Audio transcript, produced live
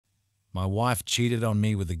My wife cheated on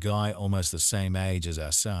me with a guy almost the same age as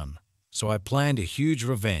our son, so I planned a huge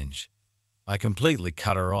revenge. I completely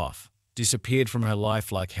cut her off, disappeared from her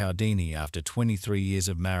life like Houdini after 23 years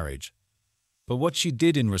of marriage. But what she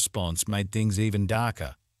did in response made things even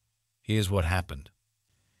darker. Here's what happened.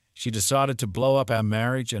 She decided to blow up our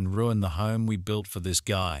marriage and ruin the home we built for this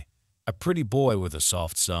guy, a pretty boy with a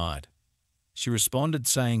soft side. She responded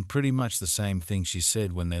saying pretty much the same thing she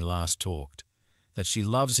said when they last talked, that she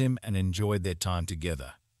loves him and enjoyed their time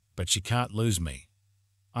together, but she can't lose me.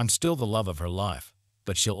 I'm still the love of her life,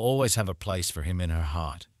 but she'll always have a place for him in her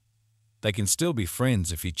heart. They can still be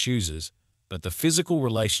friends if he chooses, but the physical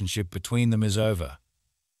relationship between them is over.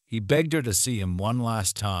 He begged her to see him one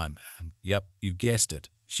last time, and yep, you guessed it,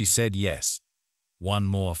 she said yes. One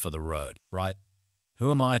more for the road, right?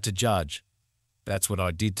 Who am I to judge? That's what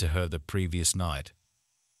I did to her the previous night.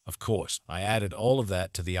 Of course, I added all of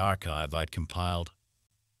that to the archive I'd compiled.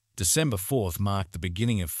 December 4th marked the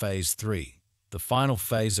beginning of Phase 3, the final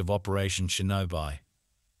phase of Operation Shinobi.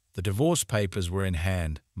 The divorce papers were in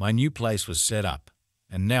hand, my new place was set up,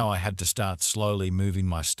 and now I had to start slowly moving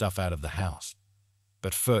my stuff out of the house.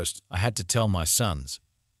 But first, I had to tell my sons.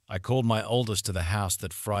 I called my oldest to the house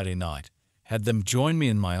that Friday night, had them join me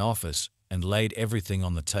in my office, and laid everything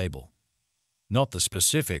on the table. Not the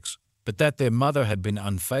specifics, but that their mother had been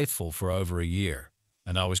unfaithful for over a year,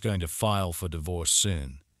 and I was going to file for divorce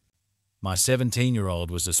soon. My 17-year-old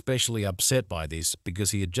was especially upset by this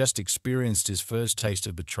because he had just experienced his first taste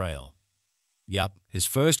of betrayal. Yup, his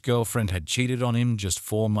first girlfriend had cheated on him just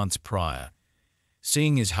 4 months prior.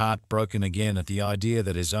 Seeing his heart broken again at the idea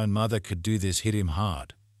that his own mother could do this hit him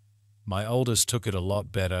hard. My oldest took it a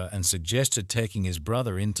lot better and suggested taking his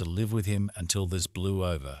brother in to live with him until this blew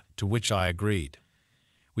over, to which I agreed.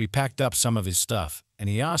 We packed up some of his stuff, and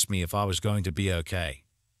he asked me if I was going to be okay.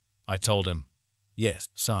 I told him, "Yes,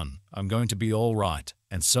 son, I'm going to be all right,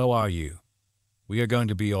 and so are you. We are going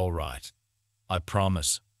to be all right. I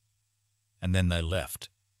promise." And then they left.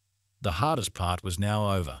 The hardest part was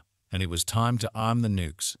now over, and it was time to arm the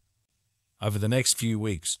nukes. Over the next few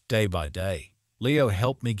weeks, day by day, Leo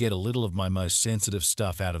helped me get a little of my most sensitive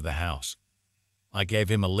stuff out of the house. I gave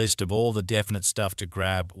him a list of all the definite stuff to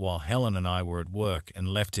grab while Helen and I were at work and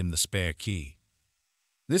left him the spare key.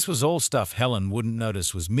 This was all stuff Helen wouldn't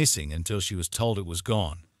notice was missing until she was told it was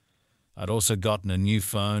gone. I'd also gotten a new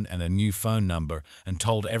phone and a new phone number and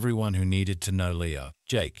told everyone who needed to know Leo,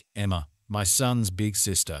 Jake, Emma, my son's big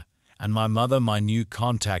sister, and my mother my new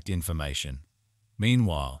contact information.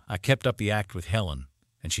 Meanwhile, I kept up the act with Helen,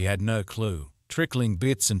 and she had no clue, trickling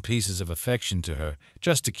bits and pieces of affection to her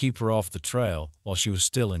just to keep her off the trail while she was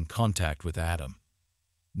still in contact with Adam.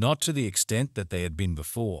 Not to the extent that they had been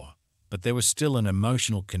before, but there was still an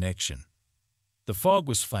emotional connection. The fog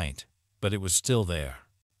was faint, but it was still there.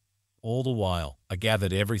 All the while, I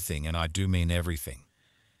gathered everything, and I do mean everything.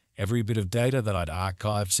 Every bit of data that I'd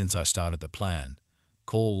archived since I started the plan.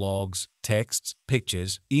 Call logs, texts,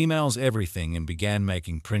 pictures, emails, everything, and began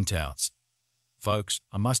making printouts. Folks,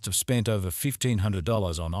 I must have spent over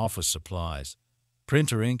 $1,500 on office supplies.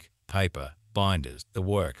 Printer ink, paper, binders, the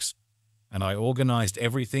works. And I organized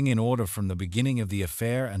everything in order from the beginning of the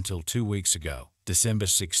affair until 2 weeks ago, December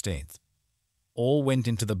 16th. All went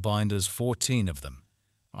into the binders, 14 of them.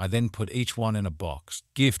 I then put each one in a box,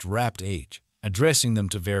 gift-wrapped each, addressing them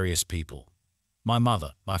to various people. My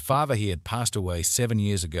mother, my father, he had passed away 7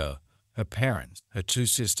 years ago, her parents, her 2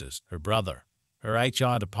 sisters, her brother, her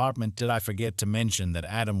HR department. Did I forget to mention that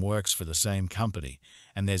Adam works for the same company,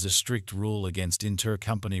 and there's a strict rule against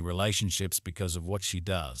inter-company relationships because of what she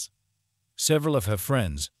does. Several of her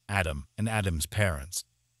friends, Adam and Adam's parents.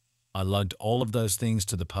 I lugged all of those things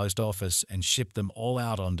to the post office and shipped them all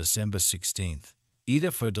out on December 16th, either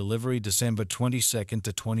for delivery December 22nd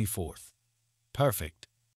to 24th. Perfect.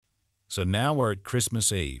 So now we're at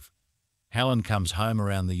Christmas Eve. Helen comes home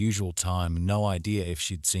around the usual time, no idea if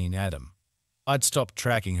she'd seen Adam. I'd stopped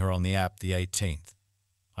tracking her on the app the 18th.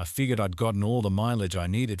 I figured I'd gotten all the mileage I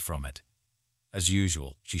needed from it. As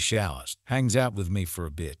usual, she showers, hangs out with me for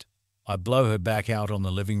a bit. I blow her back out on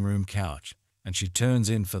the living room couch, and she turns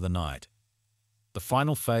in for the night. The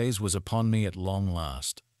final phase was upon me at long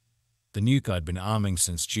last. The nuke I'd been arming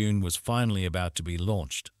since June was finally about to be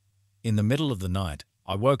launched. In the middle of the night,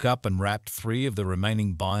 I woke up and wrapped 3 of the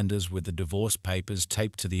remaining binders with the divorce papers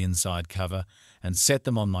taped to the inside cover and set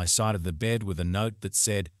them on my side of the bed with a note that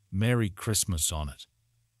said, "Merry Christmas" on it.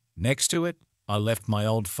 Next to it, I left my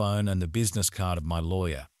old phone and the business card of my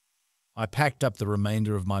lawyer. I packed up the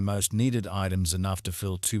remainder of my most needed items, enough to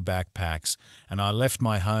fill 2 backpacks, and I left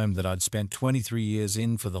my home that I'd spent 23 years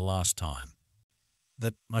in for the last time.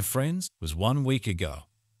 That, my friends, was 1 week ago.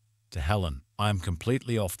 To Helen, I am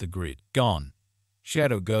completely off the grid. Gone.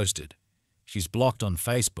 Shadow ghosted. She's blocked on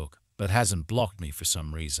Facebook, but hasn't blocked me for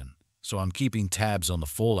some reason. So I'm keeping tabs on the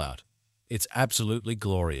fallout. It's absolutely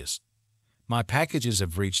glorious. My packages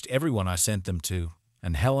have reached everyone I sent them to,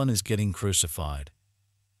 and Helen is getting crucified.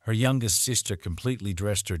 Her youngest sister completely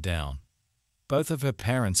dressed her down. Both of her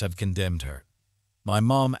parents have condemned her. My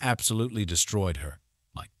mom absolutely destroyed her.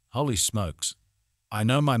 Like, holy smokes. I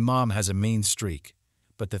know my mom has a mean streak,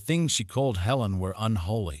 but the things she called Helen were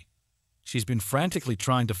unholy. She's been frantically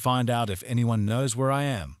trying to find out if anyone knows where I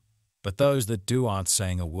am, but those that do aren't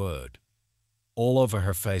saying a word. All over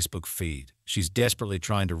her Facebook feed, she's desperately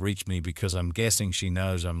trying to reach me because I'm guessing she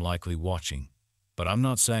knows I'm likely watching, but I'm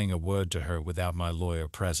not saying a word to her without my lawyer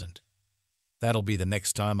present. That'll be the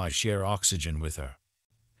next time I share oxygen with her.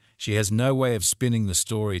 She has no way of spinning the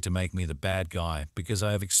story to make me the bad guy because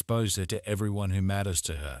I have exposed her to everyone who matters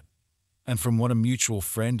to her. And from what a mutual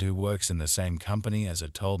friend who works in the same company as her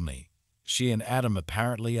told me, she and Adam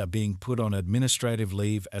apparently are being put on administrative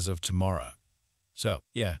leave as of tomorrow. So,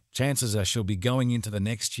 yeah, chances are she'll be going into the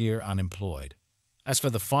next year unemployed. As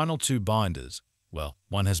for the final 2 binders, well,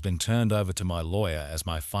 one has been turned over to my lawyer as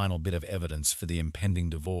my final bit of evidence for the impending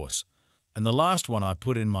divorce, and the last one I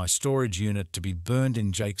put in my storage unit to be burned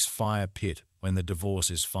in Jake's fire pit when the divorce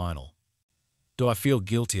is final. Do I feel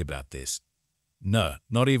guilty about this? No,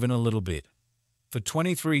 not even a little bit. For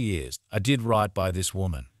 23 years, I did right by this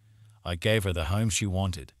woman. I gave her the home she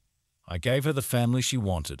wanted. I gave her the family she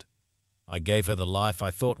wanted. I gave her the life I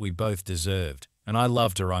thought we both deserved, and I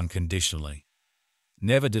loved her unconditionally.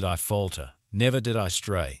 Never did I falter, never did I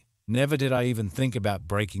stray, never did I even think about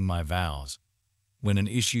breaking my vows. When an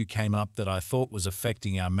issue came up that I thought was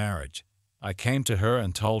affecting our marriage, I came to her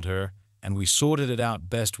and told her, and we sorted it out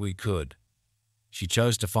best we could. She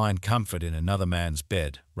chose to find comfort in another man's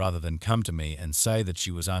bed rather than come to me and say that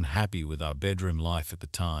she was unhappy with our bedroom life at the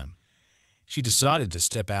time. She decided to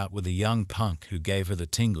step out with a young punk who gave her the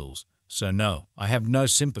tingles, so no, I have no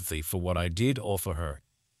sympathy for what I did or for her.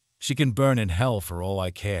 She can burn in hell for all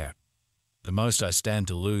I care. The most I stand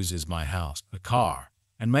to lose is my house, a car,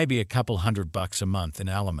 and maybe a couple $100 a month in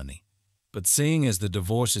alimony. But seeing as the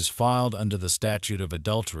divorce is filed under the statute of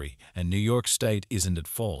adultery and New York State isn't at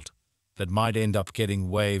fault, that might end up getting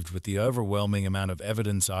waived with the overwhelming amount of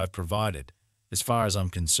evidence I've provided. As far as I'm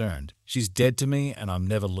concerned, she's dead to me and I'm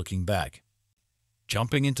never looking back.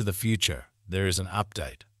 Jumping into the future, there is an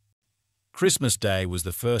update. Christmas Day was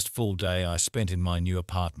the first full day I spent in my new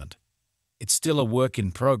apartment. It's still a work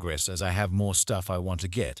in progress as I have more stuff I want to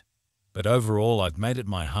get. But overall, I've made it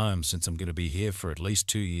my home since I'm going to be here for at least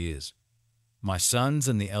 2 years. My sons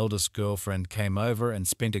and the eldest girlfriend came over and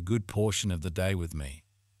spent a good portion of the day with me.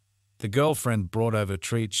 The girlfriend brought over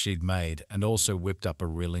treats she'd made and also whipped up a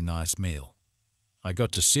really nice meal. I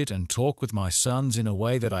got to sit and talk with my sons in a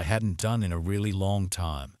way that I hadn't done in a really long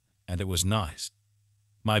time, and it was nice.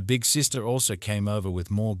 My big sister also came over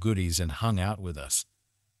with more goodies and hung out with us.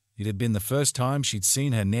 It had been the first time she'd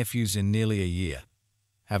seen her nephews in nearly a year.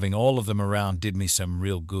 Having all of them around did me some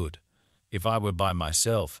real good. If I were by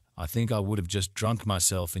myself, I think I would have just drunk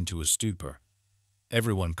myself into a stupor.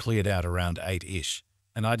 Everyone cleared out around 8-ish,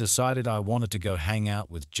 and I decided I wanted to go hang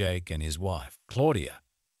out with Jake and his wife, Claudia.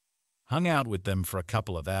 Hung out with them for a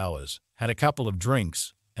couple of hours, had a couple of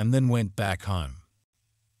drinks, and then went back home.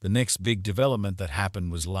 The next big development that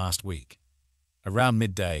happened was last week. Around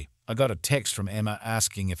midday, I got a text from Emma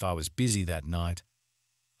asking if I was busy that night.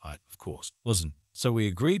 I, of course, wasn't. So we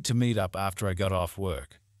agreed to meet up after I got off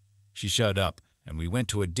work. She showed up, and we went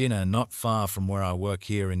to a dinner not far from where I work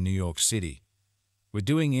here in New York City. We're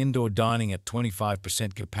doing indoor dining at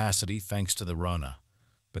 25% capacity thanks to the Rona,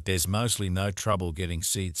 but there's mostly no trouble getting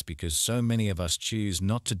seats because so many of us choose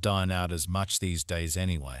not to dine out as much these days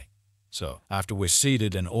anyway. So, after we're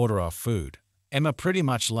seated and order our food, Emma pretty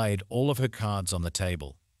much laid all of her cards on the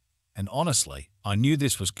table. And honestly, I knew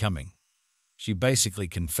this was coming. She basically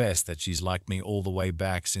confessed that she's liked me all the way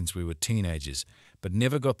back since we were teenagers, but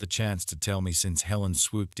never got the chance to tell me since Helen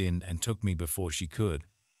swooped in and took me before she could.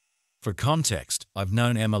 For context, I've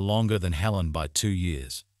known Emma longer than Helen by 2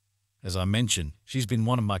 years. As I mentioned, she's been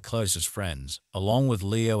one of my closest friends, along with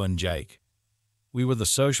Leo and Jake. We were the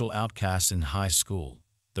social outcasts in high school,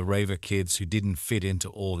 the raver kids who didn't fit into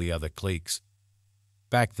all the other cliques.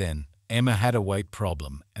 Back then, Emma had a weight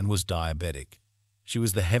problem and was diabetic. She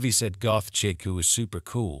was the heavyset goth chick who was super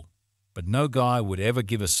cool, but no guy would ever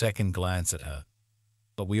give a second glance at her.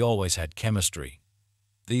 But we always had chemistry.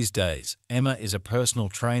 These days, Emma is a personal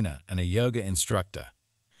trainer and a yoga instructor.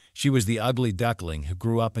 She was the ugly duckling who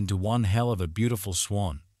grew up into one hell of a beautiful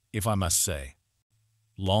swan, if I must say.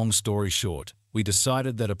 Long story short, We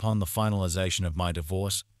decided that upon the finalization of my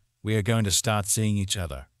divorce, we are going to start seeing each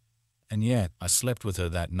other. And yet, I slept with her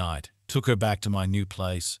that night, took her back to my new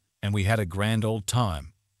place, and we had a grand old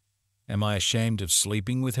time. Am I ashamed of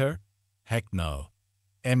sleeping with her? Heck no.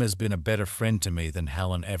 Emma's been a better friend to me than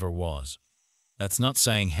Helen ever was. That's not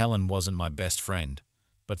saying Helen wasn't my best friend,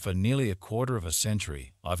 but for nearly a quarter of a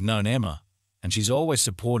century, I've known Emma, and she's always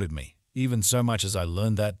supported me, even so much as I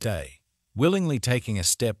learned that day, willingly taking a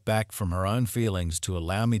step back from her own feelings to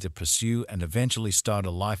allow me to pursue and eventually start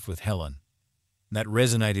a life with Helen. That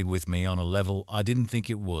resonated with me on a level I didn't think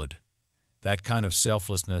it would. That kind of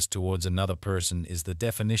selflessness towards another person is the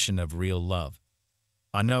definition of real love.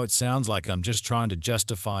 I know it sounds like I'm just trying to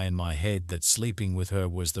justify in my head that sleeping with her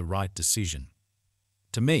was the right decision.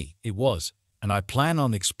 To me, it was, and I plan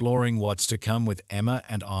on exploring what's to come with Emma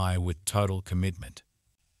and I with total commitment.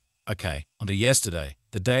 Okay, on to yesterday,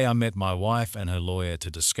 the day I met my wife and her lawyer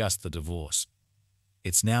to discuss the divorce.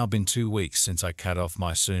 It's now been 2 weeks since I cut off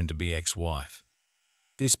my soon-to-be ex-wife.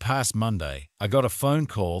 This past Monday, I got a phone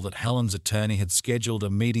call that Helen's attorney had scheduled a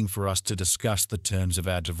meeting for us to discuss the terms of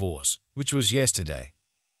our divorce, which was yesterday.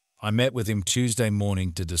 I met with him Tuesday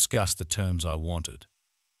morning to discuss the terms I wanted.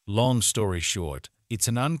 Long story short, it's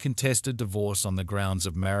an uncontested divorce on the grounds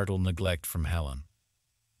of marital neglect from Helen.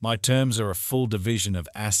 My terms are a full division of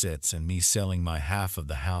assets and me selling my half of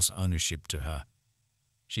the house ownership to her.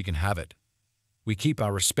 She can have it. We keep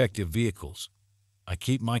our respective vehicles. I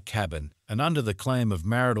keep my cabin, and under the claim of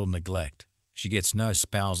marital neglect, she gets no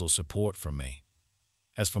spousal support from me.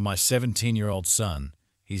 As for my 17-year-old son,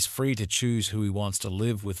 he's free to choose who he wants to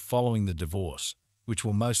live with following the divorce, which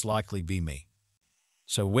will most likely be me.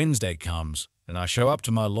 So Wednesday comes, and I show up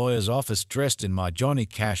to my lawyer's office dressed in my Johnny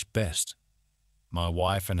Cash best. My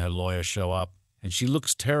wife and her lawyer show up, and she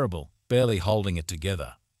looks terrible, barely holding it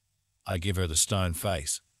together. I give her the stone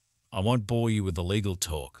face. I won't bore you with the legal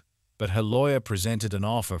talk, but her lawyer presented an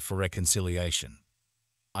offer for reconciliation.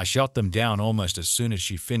 I shot them down almost as soon as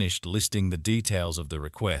she finished listing the details of the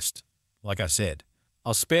request. Like I said,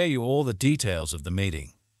 I'll spare you all the details of the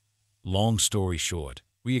meeting. Long story short,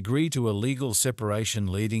 we agreed to a legal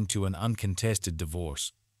separation leading to an uncontested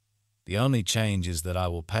divorce. The only change is that I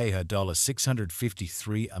will pay her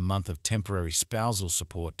 $653 a month of temporary spousal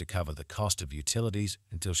support to cover the cost of utilities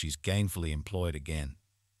until she's gainfully employed again.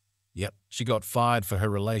 Yep, she got fired for her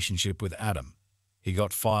relationship with Adam. He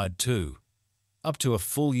got fired too. Up to a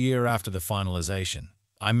full year after the finalization,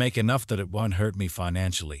 I make enough that it won't hurt me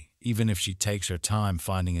financially, even if she takes her time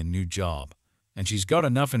finding a new job, and she's got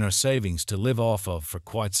enough in her savings to live off of for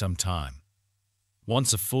quite some time.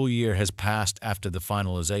 Once a full year has passed after the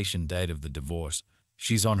finalization date of the divorce,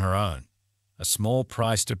 she's on her own. A small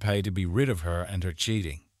price to pay to be rid of her and her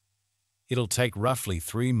cheating. It'll take roughly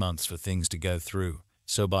 3 months for things to go through,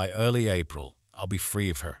 so by early April, I'll be free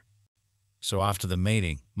of her. So after the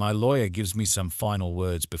meeting, my lawyer gives me some final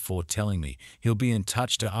words before telling me he'll be in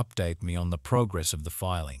touch to update me on the progress of the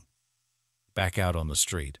filing. Back out on the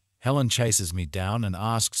street, Helen chases me down and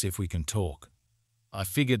asks if we can talk. I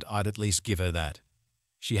figured I'd at least give her that.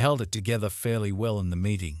 She held it together fairly well in the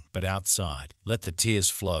meeting, but outside, let the tears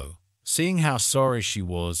flow, seeing how sorry she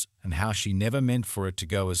was and how she never meant for it to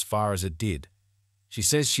go as far as it did. She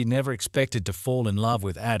says she never expected to fall in love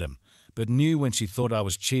with Adam, but knew when she thought I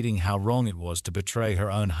was cheating how wrong it was to betray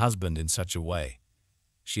her own husband in such a way.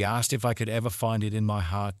 She asked if I could ever find it in my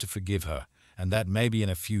heart to forgive her, and that maybe in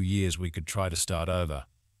a few years we could try to start over,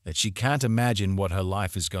 that she can't imagine what her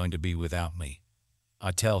life is going to be without me.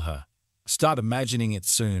 I tell her, start imagining it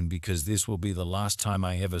soon because this will be the last time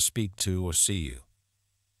I ever speak to or see you.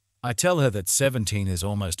 I tell her that 17 is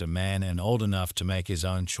almost a man and old enough to make his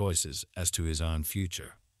own choices as to his own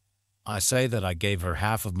future. I say that I gave her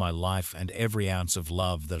half of my life and every ounce of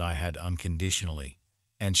love that I had unconditionally,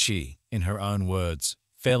 and she, in her own words,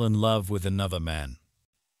 fell in love with another man.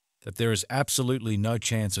 That there is absolutely no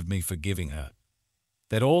chance of me forgiving her.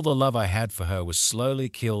 That all the love I had for her was slowly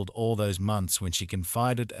killed all those months when she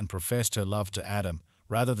confided and professed her love to Adam,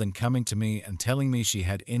 rather than coming to me and telling me she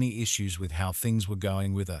had any issues with how things were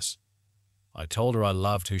going with us. I told her I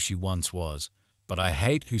loved who she once was, but I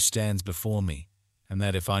hate who stands before me, and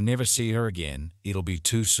that if I never see her again, it'll be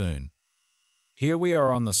too soon. Here we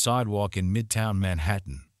are on the sidewalk in Midtown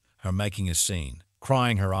Manhattan, her making a scene,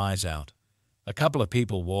 crying her eyes out. A couple of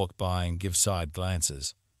people walk by and give side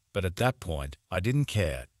glances, but at that point, I didn't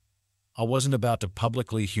care. I wasn't about to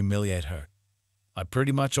publicly humiliate her. I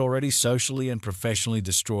pretty much already socially and professionally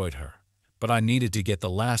destroyed her, but I needed to get the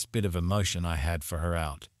last bit of emotion I had for her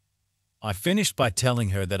out. I finished by telling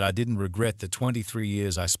her that I didn't regret the 23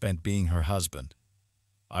 years I spent being her husband.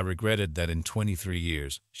 I regretted that in 23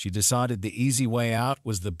 years, she decided the easy way out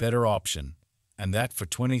was the better option, and that for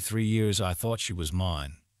 23 years I thought she was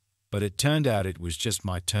mine. But it turned out it was just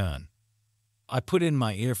my turn. I put in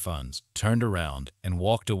my earphones, turned around, and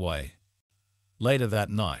walked away. Later that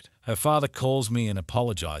night, her father calls me and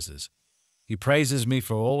apologizes. He praises me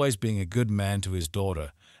for always being a good man to his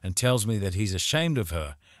daughter and tells me that he's ashamed of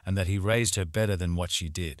her and that he raised her better than what she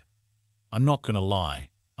did. I'm not going to lie,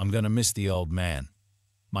 I'm going to miss the old man.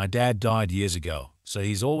 My dad died years ago, so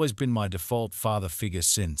he's always been my default father figure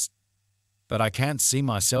since. But I can't see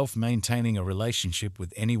myself maintaining a relationship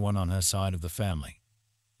with anyone on her side of the family.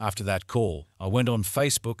 After that call, I went on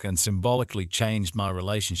Facebook and symbolically changed my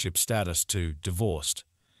relationship status to divorced.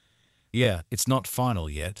 Yeah, it's not final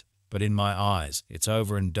yet, but in my eyes, it's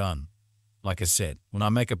over and done. Like I said, when I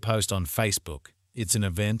make a post on Facebook, it's an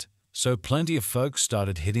event, so plenty of folks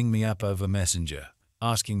started hitting me up over Messenger,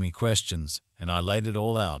 asking me questions, and I laid it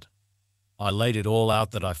all out. I laid it all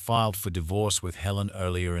out that I filed for divorce with Helen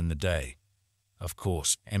earlier in the day. Of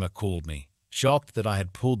course, Emma called me, shocked that I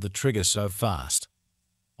had pulled the trigger so fast.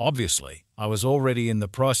 Obviously, I was already in the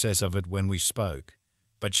process of it when we spoke,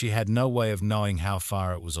 but she had no way of knowing how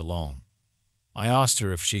far it was along. I asked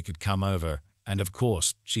her if she could come over, and of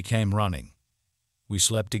course, she came running. We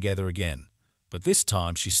slept together again, but this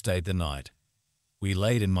time she stayed the night. We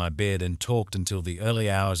laid in my bed and talked until the early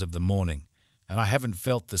hours of the morning, and I haven't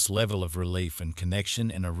felt this level of relief and connection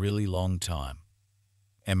in a really long time.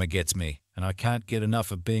 Emma gets me, and I can't get enough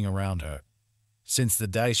of being around her. Since the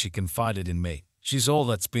day she confided in me, she's all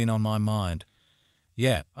that's been on my mind.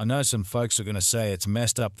 Yeah, I know some folks are going to say it's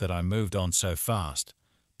messed up that I moved on so fast,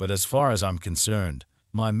 but as far as I'm concerned,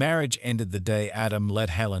 my marriage ended the day Adam let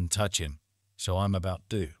Helen touch him, so I'm about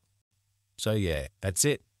due. So yeah, that's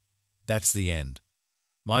it. That's the end.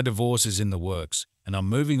 My divorce is in the works, and I'm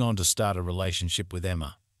moving on to start a relationship with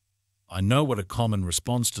Emma. I know what a common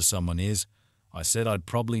response to someone is. I said I'd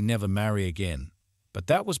probably never marry again, but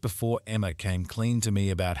that was before Emma came clean to me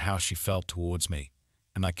about how she felt towards me,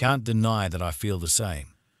 and I can't deny that I feel the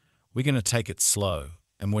same. We're going to take it slow,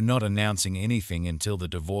 and we're not announcing anything until the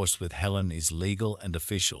divorce with Helen is legal and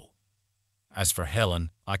official. As for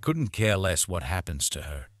Helen, I couldn't care less what happens to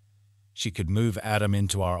her. She could move Adam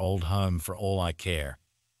into our old home for all I care.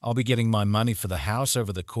 I'll be getting my money for the house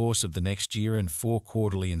over the course of the next year in 4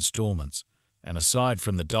 quarterly installments, and aside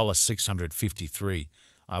from the $653,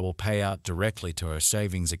 I will pay out directly to her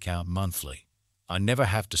savings account monthly. I never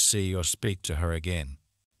have to see or speak to her again.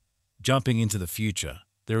 Jumping into the future,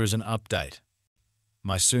 there is an update.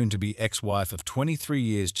 My soon-to-be ex-wife of 23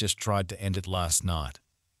 years just tried to end it last night.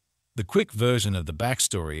 The quick version of the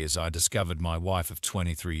backstory is I discovered my wife of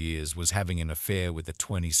 23 years was having an affair with a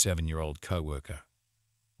 27-year-old coworker.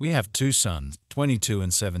 We have 2 sons, 22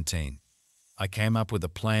 and 17. I came up with a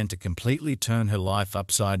plan to completely turn her life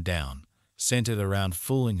upside down, centered around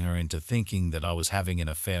fooling her into thinking that I was having an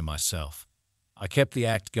affair myself. I kept the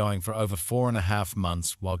act going for over 4.5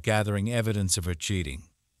 months while gathering evidence of her cheating,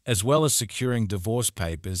 as well as securing divorce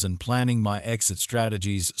papers and planning my exit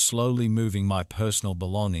strategies, slowly moving my personal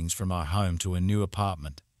belongings from our home to a new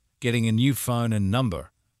apartment, getting a new phone and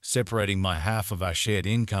number, separating my half of our shared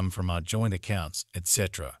income from our joint accounts,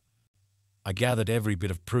 etc. I gathered every bit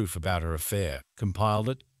of proof about her affair, compiled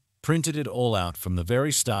it, printed it all out from the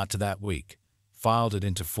very start to that week, filed it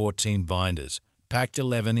into 14 binders, packed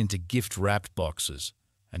 11 into gift-wrapped boxes,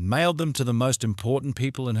 and mailed them to the most important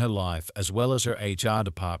people in her life as well as her HR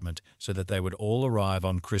department so that they would all arrive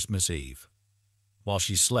on Christmas Eve. While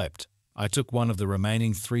she slept, I took one of the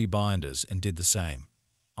remaining 3 binders and did the same.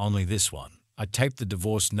 Only this one, I taped the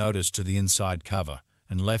divorce notice to the inside cover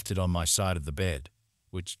and left it on my side of the bed,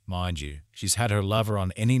 which, mind you, she's had her lover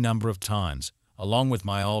on any number of times, along with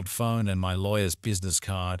my old phone and my lawyer's business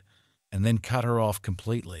card, and then cut her off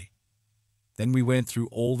completely. Then we went through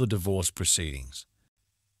all the divorce proceedings.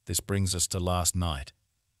 This brings us to last night.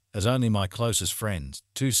 As only my closest friends,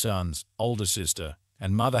 2 sons, older sister,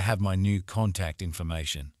 and mother have my new contact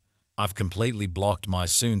information, I've completely blocked my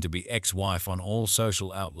soon-to-be ex-wife on all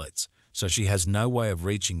social outlets, so she has no way of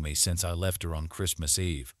reaching me since I left her on Christmas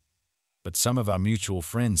Eve. But some of our mutual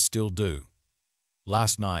friends still do.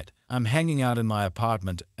 Last night, I'm hanging out in my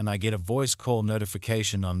apartment and I get a voice call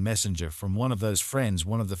notification on Messenger from one of those friends,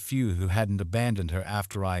 one of the few who hadn't abandoned her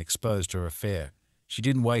after I exposed her affair. She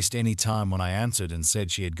didn't waste any time when I answered and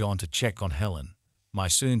said she had gone to check on Helen, my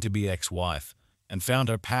soon-to-be ex-wife, and found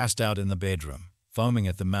her passed out in the bedroom, foaming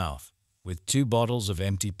at the mouth, with 2 bottles of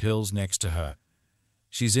empty pills next to her.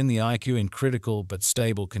 She's in the IQ in critical but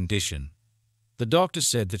stable condition. The doctor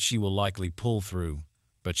said that she will likely pull through,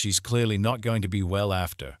 but she's clearly not going to be well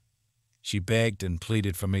after. She begged and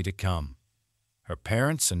pleaded for me to come. Her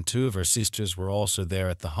parents and two of her sisters were also there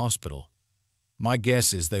at the hospital. My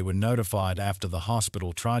guess is they were notified after the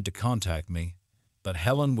hospital tried to contact me, but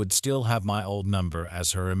Helen would still have my old number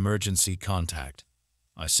as her emergency contact.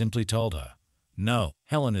 I simply told her, no,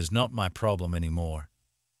 Helen is not my problem anymore.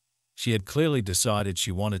 She had clearly decided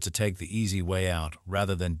she wanted to take the easy way out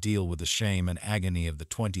rather than deal with the shame and agony of the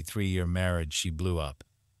 23-year marriage she blew up.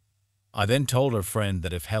 I then told her friend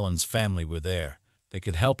that if Helen's family were there, they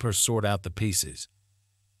could help her sort out the pieces.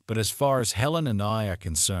 But as far as Helen and I are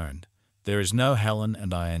concerned, there is no Helen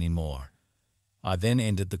and I anymore. I then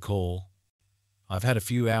ended the call. I've had a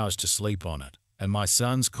few hours to sleep on it, and my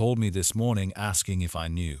sons called me this morning asking if I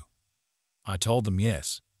knew. I told them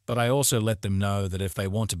yes, but I also let them know that if they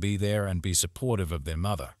want to be there and be supportive of their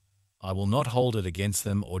mother, I will not hold it against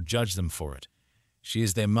them or judge them for it. She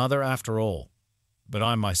is their mother after all. But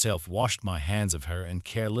I myself washed my hands of her and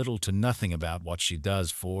care little to nothing about what she does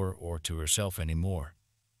for or to herself anymore.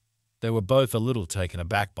 They were both a little taken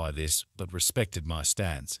aback by this, but respected my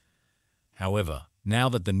stance. However, now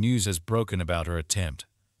that the news has broken about her attempt,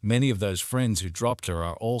 many of those friends who dropped her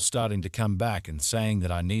are all starting to come back and saying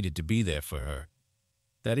that I needed to be there for her.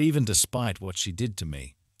 That even despite what she did to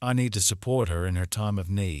me, I need to support her in her time of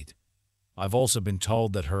need. I've also been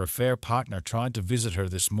told that her affair partner tried to visit her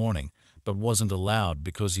this morning, but wasn't allowed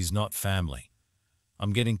because he's not family.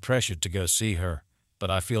 I'm getting pressured to go see her,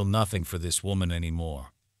 but I feel nothing for this woman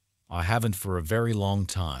anymore. I haven't for a very long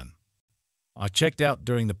time. I checked out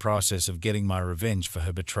during the process of getting my revenge for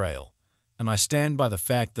her betrayal, and I stand by the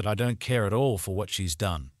fact that I don't care at all for what she's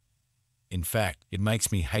done. In fact, it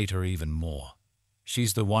makes me hate her even more.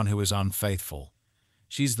 She's the one who is unfaithful.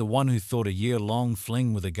 She's the one who thought a year-long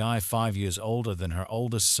fling with a guy 5 years older than her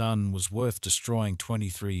oldest son was worth destroying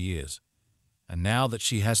 23 years. And now that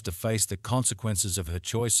she has to face the consequences of her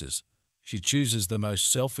choices, she chooses the most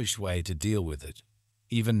selfish way to deal with it.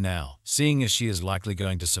 Even now, seeing as she is likely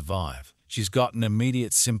going to survive, she's gotten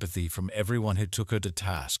immediate sympathy from everyone who took her to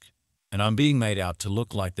task. And I'm being made out to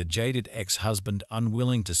look like the jaded ex-husband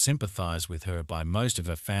unwilling to sympathize with her by most of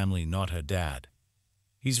her family, not her dad.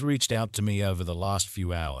 He's reached out to me over the last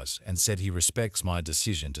few hours and said he respects my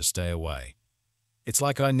decision to stay away. It's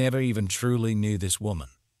like I never even truly knew this woman.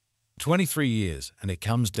 23 years, and it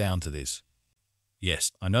comes down to this.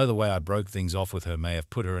 Yes, I know the way I broke things off with her may have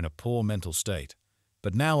put her in a poor mental state,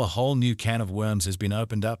 but now a whole new can of worms has been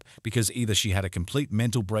opened up because either she had a complete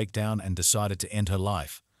mental breakdown and decided to end her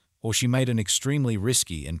life, or she made an extremely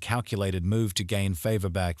risky and calculated move to gain favor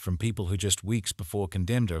back from people who just weeks before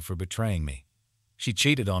condemned her for betraying me. She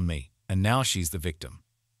cheated on me, and now she's the victim.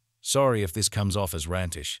 Sorry if this comes off as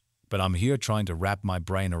rantish, but I'm here trying to wrap my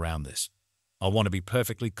brain around this. I want to be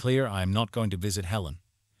perfectly clear, I am not going to visit Helen.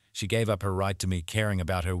 She gave up her right to me caring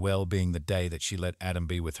about her well-being the day that she let Adam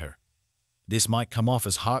be with her. This might come off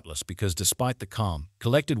as heartless because despite the calm,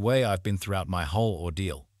 collected way I've been throughout my whole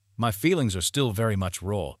ordeal, my feelings are still very much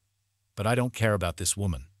raw. But I don't care about this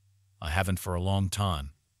woman. I haven't for a long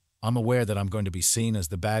time. I'm aware that I'm going to be seen as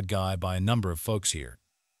the bad guy by a number of folks here.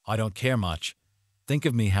 I don't care much. Think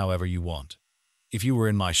of me however you want. If you were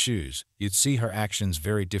in my shoes, you'd see her actions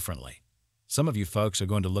very differently. Some of you folks are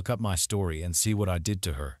going to look up my story and see what I did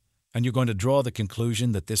to her, and you're going to draw the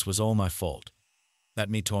conclusion that this was all my fault. That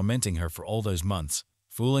me tormenting her for all those months,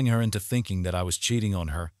 fooling her into thinking that I was cheating on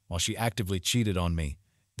her while she actively cheated on me,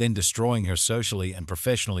 then destroying her socially and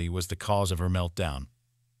professionally was the cause of her meltdown.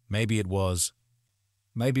 Maybe it was.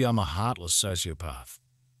 Maybe I'm a heartless sociopath.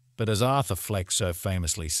 But as Arthur Fleck so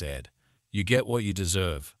famously said, you get what you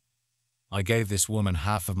deserve. I gave this woman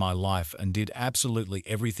half of my life and did absolutely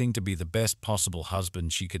everything to be the best possible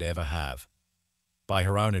husband she could ever have. By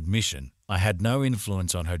her own admission, I had no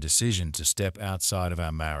influence on her decision to step outside of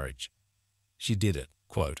our marriage. She did it,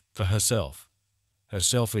 quote, for herself. Her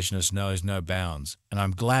selfishness knows no bounds, and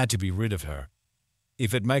I'm glad to be rid of her.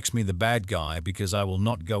 If it makes me the bad guy because I will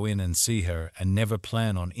not go in and see her and never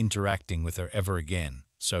plan on interacting with her ever again,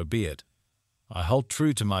 so be it. I hold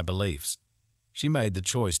true to my beliefs. She made the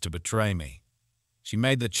choice to betray me. She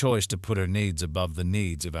made the choice to put her needs above the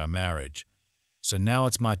needs of our marriage. So now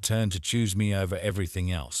it's my turn to choose me over everything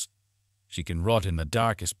else. She can rot in the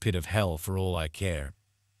darkest pit of hell for all I care.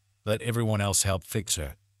 Let everyone else help fix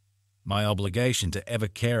her. My obligation to ever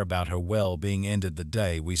care about her well-being ended the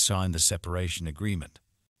day we signed the separation agreement.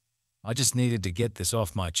 I just needed to get this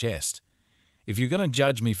off my chest. If you're going to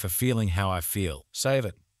judge me for feeling how I feel, save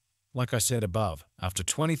it. Like I said above, after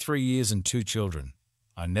 23 years and 2 children,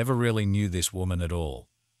 I never really knew this woman at all.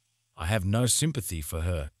 I have no sympathy for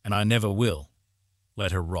her, and I never will.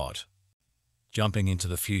 Let her rot. Jumping into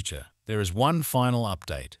the future, there is one final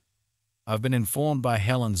update. I've been informed by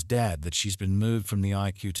Helen's dad that she's been moved from the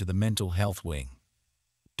IQ to the mental health wing.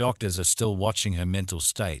 Doctors are still watching her mental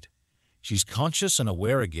state. She's conscious and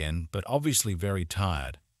aware again, but obviously very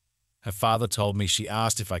tired. Her father told me she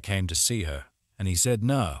asked if I came to see her, and he said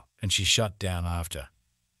no, and she shut down after.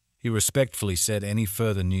 He respectfully said any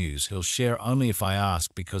further news he'll share only if I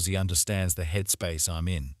ask because he understands the headspace I'm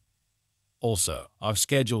in. Also, I've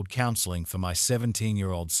scheduled counseling for my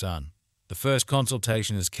 17-year-old son. The first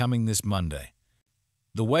consultation is coming this Monday.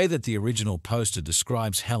 The way that the original poster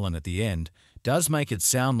describes Helen at the end does make it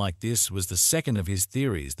sound like this was the second of his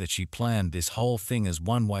theories, that she planned this whole thing as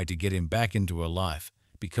one way to get him back into her life,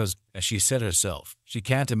 because, as she said herself, she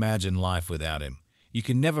can't imagine life without him. You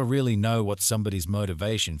can never really know what somebody's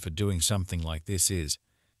motivation for doing something like this is.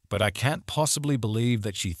 But I can't possibly believe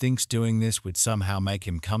that she thinks doing this would somehow make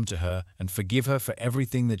him come to her and forgive her for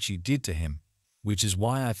everything that she did to him, which is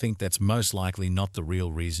why I think that's most likely not the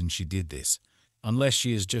real reason she did this, unless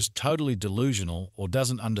she is just totally delusional or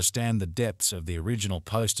doesn't understand the depths of the original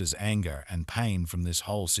poster's anger and pain from this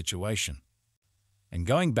whole situation. And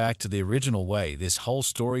going back to the original way this whole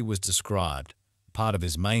story was described, part of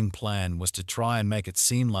his main plan was to try and make it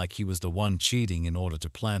seem like he was the one cheating in order to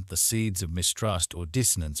plant the seeds of mistrust or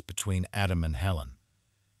dissonance between Adam and Helen.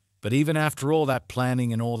 But even after all that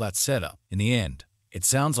planning and all that setup, in the end, it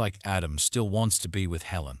sounds like Adam still wants to be with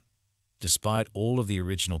Helen. Despite all of the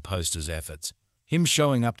original poster's efforts, him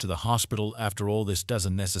showing up to the hospital after all this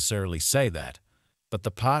doesn't necessarily say that, but the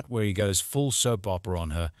part where he goes full soap opera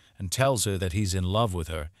on her and tells her that he's in love with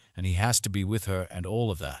her and he has to be with her and all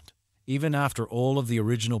of that, even after all of the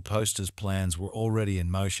original poster's plans were already in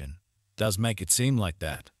motion, does make it seem like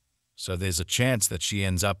that. So there's a chance that she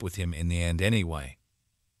ends up with him in the end anyway.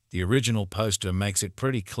 The original poster makes it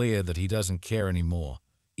pretty clear that he doesn't care anymore,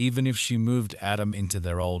 even if she moved Adam into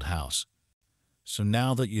their old house. So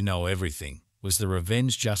now that you know everything, was the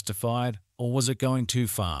revenge justified, or was it going too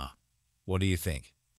far? What do you think?